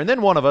not there. And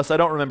then one of us, I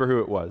don't remember who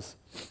it was,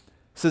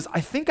 says,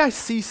 I think I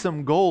see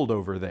some gold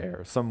over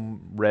there,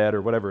 some red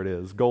or whatever it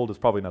is. Gold is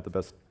probably not the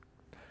best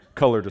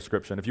color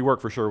description. If you work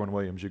for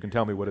Sherwin-Williams, you can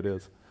tell me what it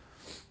is.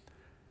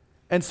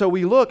 And so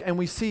we look and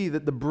we see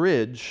that the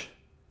bridge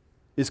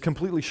is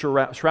completely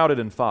shrouded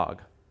in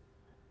fog.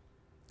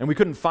 And we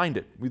couldn't find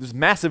it. We had this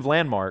massive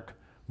landmark,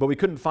 but we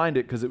couldn't find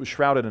it because it was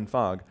shrouded in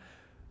fog.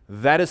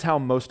 That is how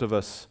most of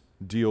us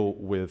deal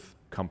with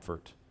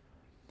comfort.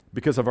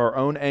 Because of our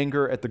own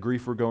anger at the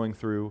grief we're going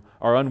through,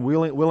 our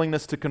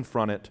unwillingness to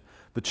confront it,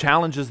 the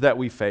challenges that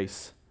we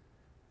face,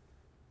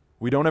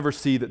 we don't ever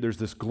see that there's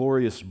this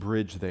glorious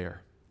bridge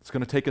there. It's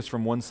going to take us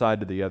from one side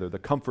to the other, the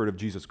comfort of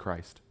Jesus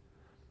Christ.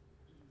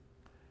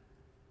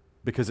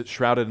 Because it's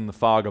shrouded in the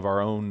fog of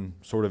our own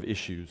sort of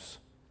issues.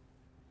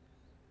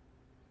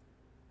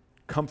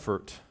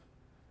 Comfort,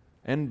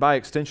 and by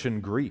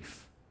extension,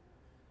 grief,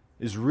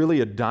 is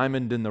really a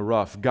diamond in the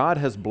rough. God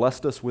has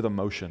blessed us with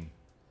emotion.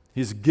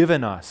 He's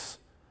given us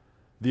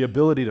the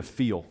ability to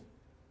feel.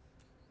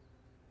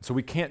 So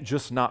we can't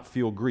just not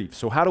feel grief.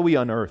 So how do we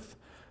unearth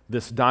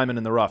this diamond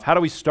in the rough? How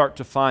do we start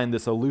to find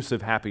this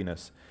elusive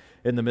happiness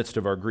in the midst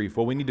of our grief?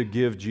 Well, we need to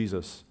give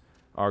Jesus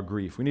our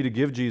grief. We need to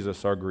give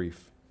Jesus our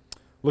grief.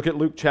 Look at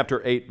Luke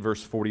chapter 8,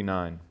 verse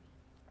 49.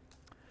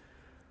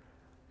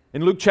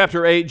 In Luke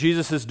chapter 8,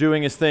 Jesus is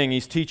doing his thing.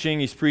 He's teaching,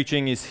 he's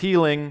preaching, he's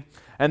healing.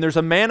 And there's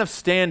a man of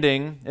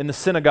standing in the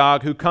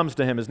synagogue who comes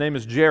to him. His name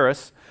is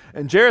Jairus.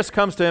 And Jairus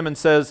comes to him and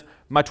says,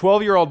 my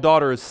 12-year-old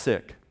daughter is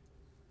sick.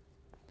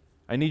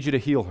 I need you to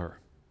heal her.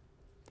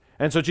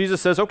 And so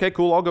Jesus says, okay,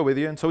 cool, I'll go with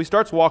you. And so he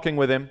starts walking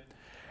with him.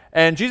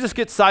 And Jesus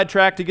gets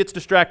sidetracked, he gets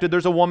distracted.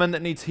 There's a woman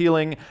that needs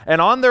healing. And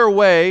on their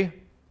way,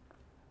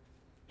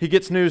 he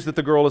gets news that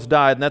the girl has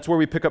died. And that's where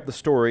we pick up the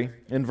story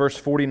in verse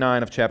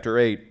 49 of chapter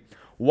 8.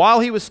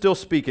 While he was still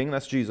speaking,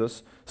 that's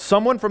Jesus,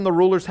 someone from the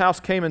ruler's house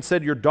came and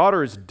said, your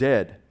daughter is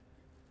dead.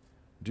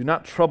 Do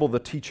not trouble the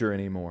teacher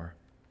anymore.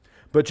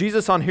 But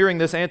Jesus, on hearing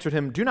this, answered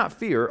him, do not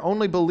fear,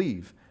 only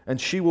believe, and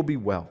she will be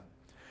well.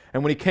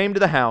 And when he came to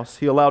the house,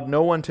 he allowed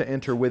no one to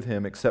enter with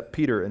him except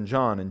Peter and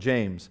John and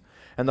James,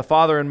 and the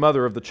father and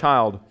mother of the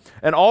child.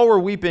 And all were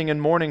weeping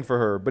and mourning for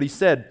her. But he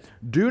said,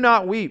 "Do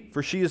not weep,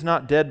 for she is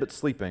not dead but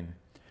sleeping."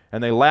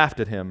 And they laughed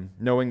at him,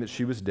 knowing that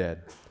she was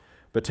dead.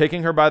 But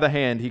taking her by the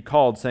hand, he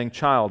called, saying,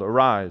 "Child,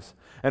 arise."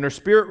 And her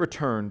spirit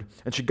returned,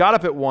 and she got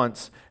up at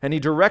once, and he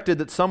directed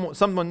that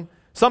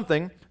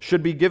something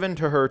should be given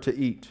to her to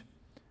eat.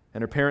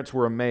 And her parents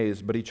were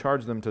amazed, but he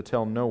charged them to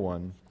tell no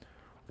one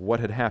what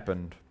had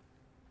happened.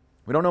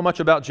 We don't know much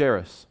about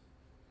Jairus.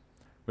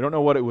 We don't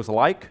know what it was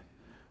like.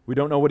 We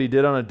don't know what he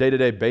did on a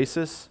day-to-day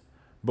basis,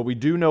 but we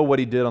do know what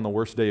he did on the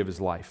worst day of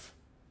his life.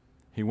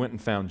 He went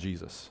and found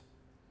Jesus.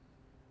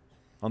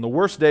 On the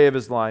worst day of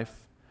his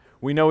life,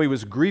 we know he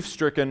was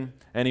grief-stricken,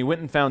 and he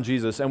went and found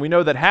Jesus. And we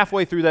know that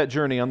halfway through that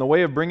journey, on the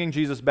way of bringing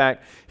Jesus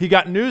back, he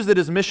got news that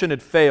his mission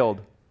had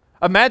failed.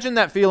 Imagine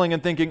that feeling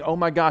and thinking, oh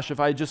my gosh, if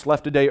I had just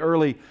left a day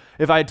early,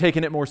 if I had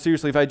taken it more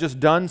seriously, if I had just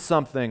done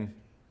something.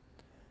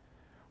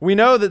 We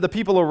know that the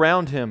people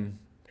around him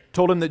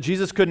told him that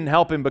Jesus couldn't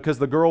help him because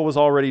the girl was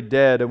already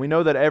dead. And we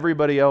know that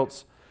everybody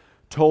else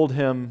told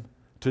him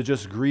to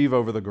just grieve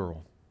over the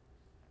girl.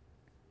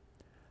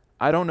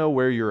 I don't know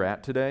where you're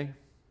at today,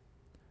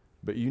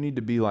 but you need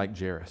to be like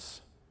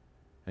Jairus,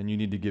 and you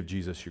need to give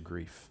Jesus your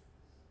grief.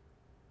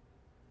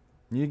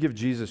 You need to give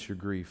Jesus your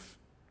grief.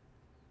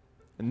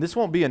 And this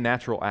won't be a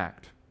natural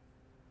act,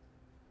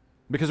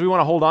 because we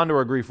want to hold on to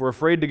our grief. We're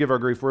afraid to give our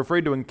grief. We're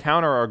afraid to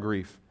encounter our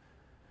grief.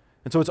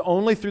 And so it's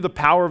only through the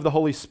power of the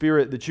Holy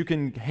Spirit that you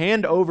can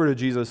hand over to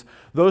Jesus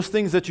those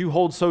things that you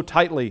hold so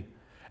tightly.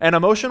 And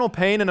emotional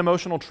pain and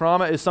emotional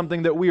trauma is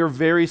something that we are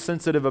very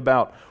sensitive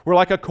about. We're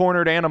like a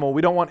cornered animal.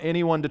 We don't want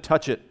anyone to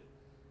touch it.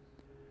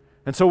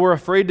 And so we're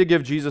afraid to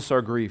give Jesus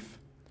our grief.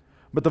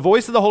 But the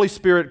voice of the Holy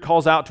Spirit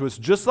calls out to us,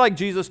 just like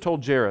Jesus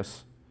told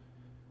Jairus,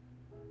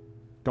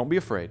 don't be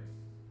afraid,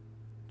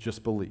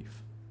 just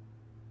believe.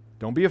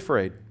 Don't be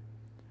afraid,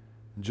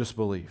 just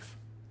believe.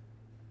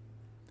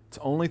 It's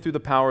only through the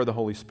power of the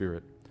Holy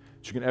Spirit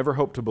that you can ever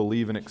hope to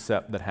believe and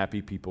accept that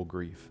happy people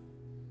grieve.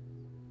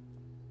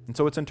 And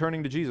so it's in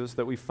turning to Jesus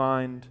that we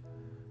find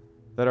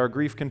that our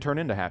grief can turn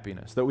into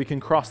happiness, that we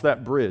can cross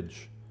that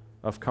bridge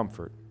of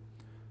comfort.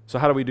 So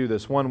how do we do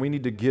this? One, we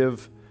need to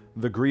give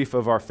the grief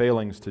of our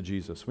failings to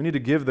Jesus. We need to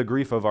give the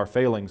grief of our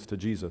failings to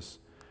Jesus.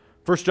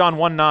 1 John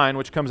 1:9,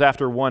 which comes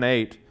after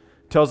 1:8,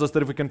 tells us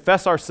that if we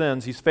confess our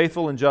sins, He's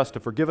faithful and just to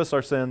forgive us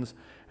our sins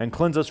and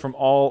cleanse us from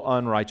all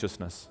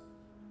unrighteousness.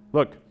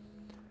 Look,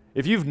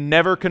 if you've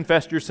never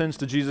confessed your sins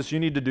to Jesus, you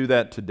need to do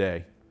that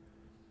today,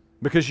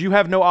 because you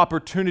have no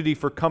opportunity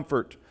for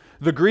comfort.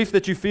 The grief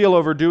that you feel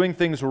over doing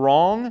things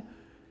wrong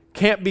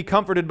can't be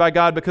comforted by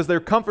God, because they're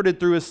comforted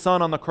through His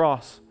Son on the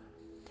cross.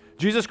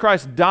 Jesus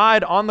Christ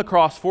died on the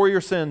cross for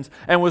your sins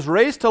and was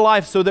raised to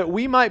life so that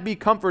we might be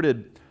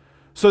comforted,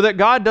 so that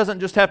God doesn't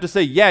just have to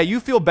say, yeah,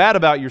 you feel bad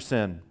about your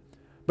sin.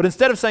 But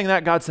instead of saying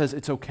that, God says,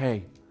 it's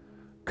okay.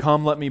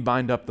 Come, let me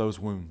bind up those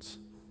wounds.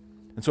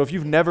 And so if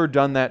you've never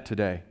done that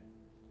today,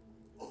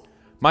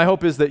 my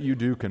hope is that you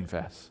do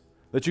confess,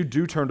 that you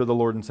do turn to the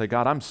Lord and say,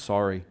 God, I'm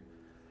sorry.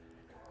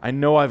 I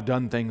know I've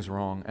done things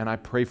wrong, and I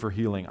pray for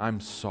healing. I'm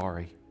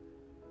sorry.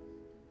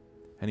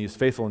 And He is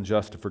faithful and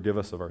just to forgive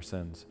us of our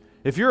sins.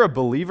 If you're a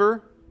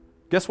believer,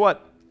 guess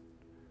what?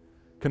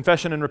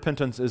 Confession and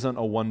repentance isn't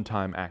a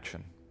one-time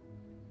action.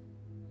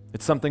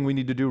 It's something we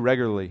need to do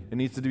regularly. It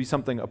needs to be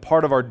something, a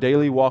part of our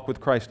daily walk with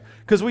Christ,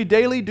 because we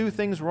daily do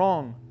things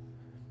wrong.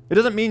 It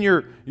doesn't mean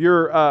you're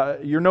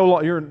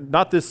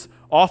not this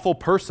awful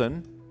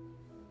person.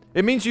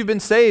 It means you've been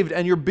saved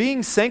and you're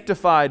being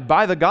sanctified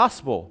by the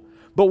gospel.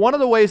 But one of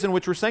the ways in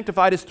which we're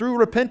sanctified is through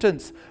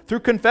repentance,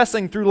 through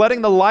confessing, through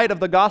letting the light of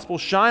the gospel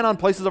shine on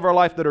places of our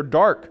life that are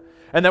dark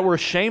and that we're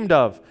ashamed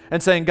of,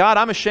 and saying, God,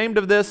 I'm ashamed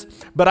of this,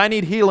 but I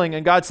need healing.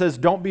 And God says,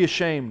 don't be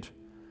ashamed.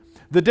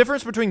 The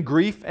difference between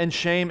grief and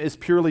shame is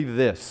purely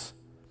this.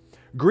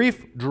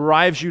 Grief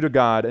drives you to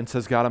God and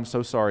says, God, I'm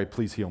so sorry,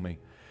 please heal me.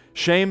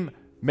 Shame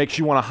makes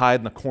you want to hide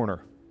in the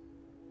corner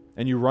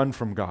and you run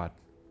from God.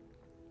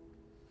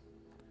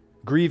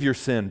 Grieve your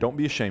sin. Don't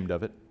be ashamed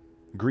of it.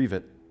 Grieve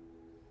it.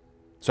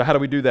 So how do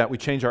we do that? We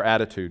change our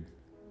attitude.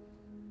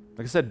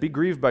 Like I said, be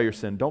grieved by your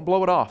sin. Don't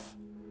blow it off.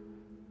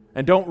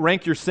 And don't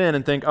rank your sin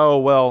and think, oh,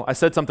 well, I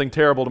said something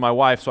terrible to my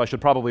wife, so I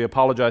should probably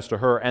apologize to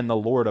her and the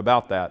Lord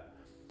about that.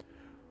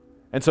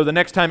 And so the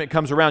next time it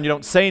comes around, you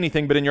don't say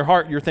anything, but in your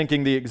heart, you're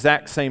thinking the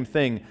exact same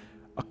thing.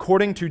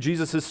 According to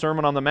Jesus'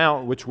 Sermon on the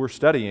Mount, which we're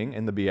studying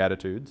in the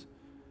Beatitudes,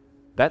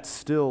 that's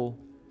still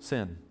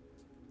sin.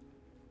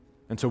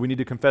 And so we need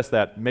to confess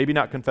that. Maybe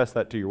not confess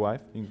that to your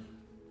wife. You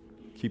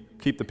can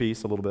keep the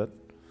peace a little bit.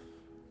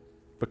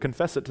 But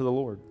confess it to the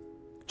Lord.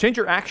 Change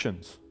your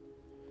actions.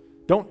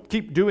 Don't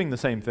keep doing the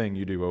same thing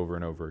you do over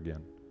and over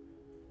again.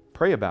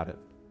 Pray about it.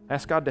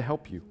 Ask God to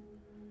help you.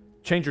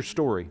 Change your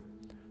story.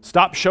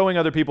 Stop showing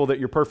other people that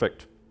you're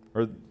perfect,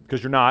 or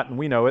because you're not, and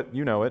we know it,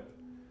 you know it.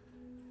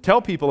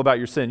 Tell people about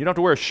your sin. You don't have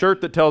to wear a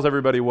shirt that tells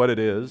everybody what it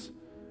is,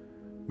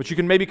 but you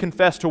can maybe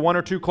confess to one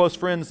or two close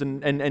friends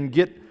and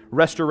get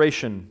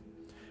restoration.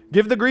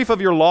 Give the grief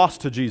of your loss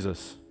to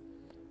Jesus.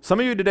 Some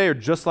of you today are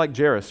just like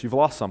Jairus. You've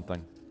lost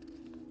something.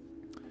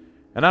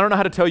 And I don't know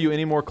how to tell you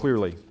any more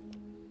clearly,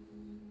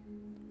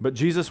 but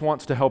Jesus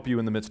wants to help you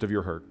in the midst of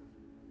your hurt.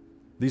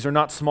 These are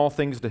not small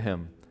things to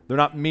him. They're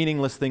not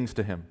meaningless things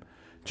to him.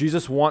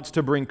 Jesus wants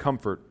to bring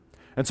comfort.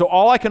 And so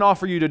all I can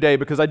offer you today,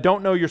 because I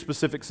don't know your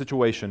specific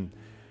situation,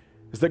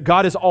 is that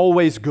God is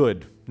always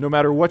good. No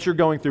matter what you're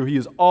going through, he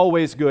is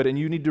always good. And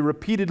you need to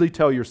repeatedly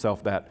tell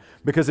yourself that,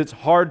 because it's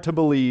hard to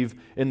believe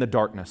in the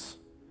darkness.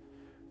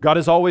 God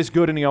is always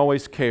good and he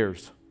always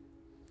cares.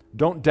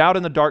 Don't doubt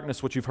in the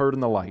darkness what you've heard in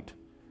the light.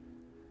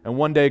 And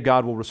one day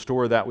God will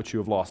restore that which you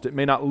have lost. It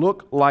may not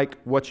look like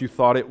what you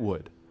thought it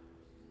would.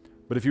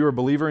 But if you are a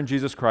believer in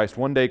Jesus Christ,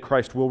 one day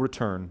Christ will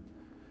return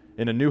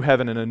in a new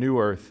heaven and a new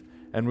earth,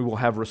 and we will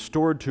have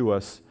restored to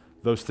us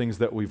those things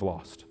that we've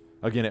lost.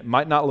 Again, it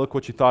might not look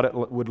what you thought it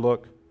would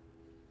look,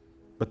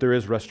 but there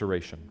is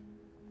restoration.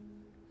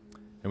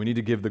 And we need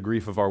to give the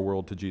grief of our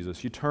world to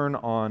Jesus. You turn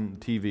on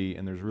TV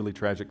and there's really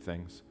tragic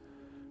things.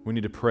 We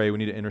need to pray. We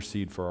need to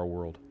intercede for our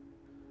world.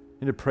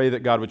 We need to pray that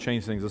God would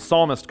change things. The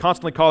psalmist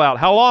constantly called out,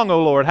 "How long,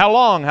 O Lord? How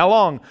long? How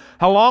long?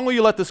 How long will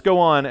you let this go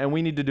on?" And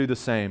we need to do the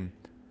same,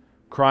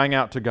 crying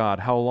out to God,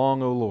 "How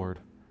long, O Lord,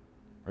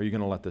 are you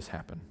going to let this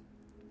happen?"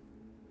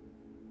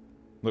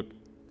 Look,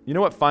 you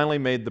know what finally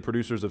made the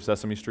producers of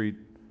Sesame Street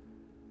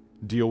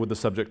deal with the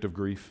subject of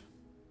grief?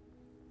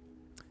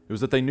 It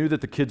was that they knew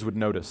that the kids would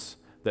notice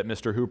that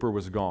Mr. Hooper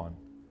was gone.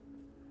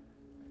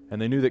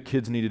 And they knew that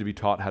kids needed to be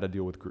taught how to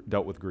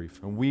dealt with grief.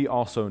 And we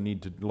also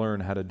need to learn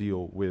how to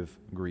deal with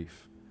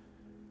grief.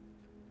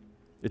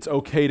 It's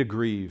okay to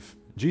grieve.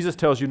 Jesus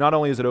tells you not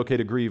only is it okay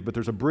to grieve, but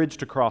there's a bridge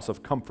to cross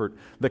of comfort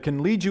that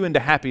can lead you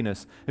into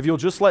happiness if you'll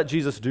just let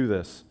Jesus do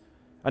this.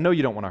 I know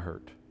you don't want to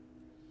hurt.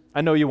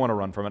 I know you want to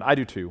run from it. I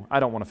do too.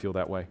 I don't want to feel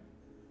that way.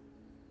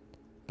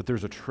 But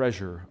there's a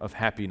treasure of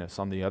happiness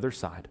on the other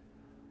side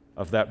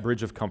of that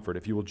bridge of comfort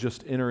if you will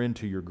just enter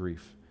into your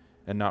grief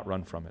and not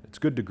run from it. It's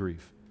good to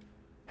grieve.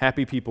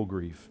 Happy people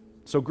grieve.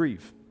 So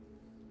grieve.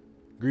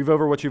 Grieve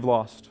over what you've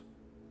lost.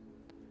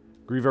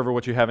 Grieve over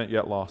what you haven't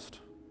yet lost.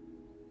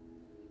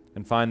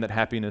 And find that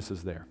happiness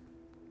is there.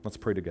 Let's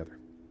pray together.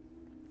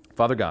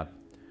 Father God,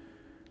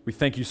 we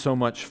thank you so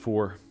much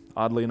for,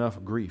 oddly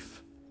enough,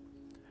 grief.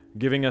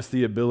 Giving us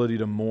the ability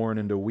to mourn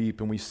and to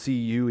weep. And we see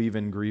you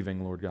even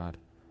grieving, Lord God,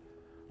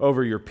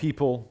 over your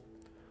people,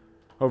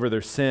 over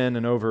their sin,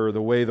 and over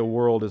the way the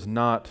world is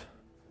not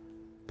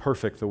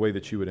perfect the way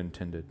that you had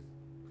intended.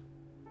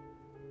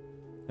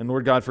 And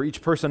Lord God, for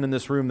each person in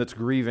this room that's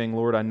grieving,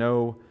 Lord, I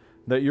know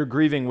that you're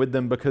grieving with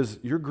them because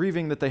you're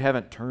grieving that they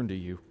haven't turned to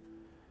you,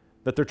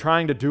 that they're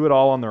trying to do it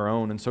all on their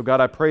own. And so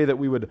God, I pray that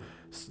we would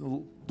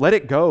let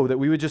it go, that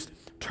we would just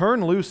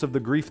turn loose of the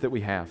grief that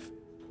we have,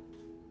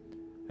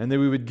 and that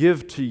we would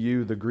give to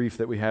you the grief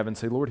that we have and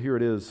say, Lord, here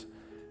it is.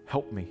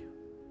 Help me.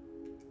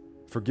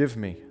 Forgive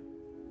me.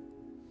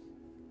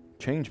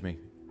 Change me.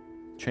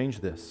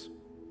 Change this.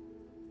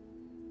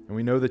 And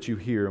we know that you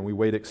hear, and we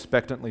wait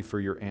expectantly for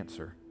your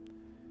answer.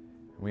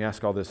 And we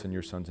ask all this in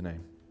your Son's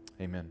name.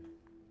 Amen.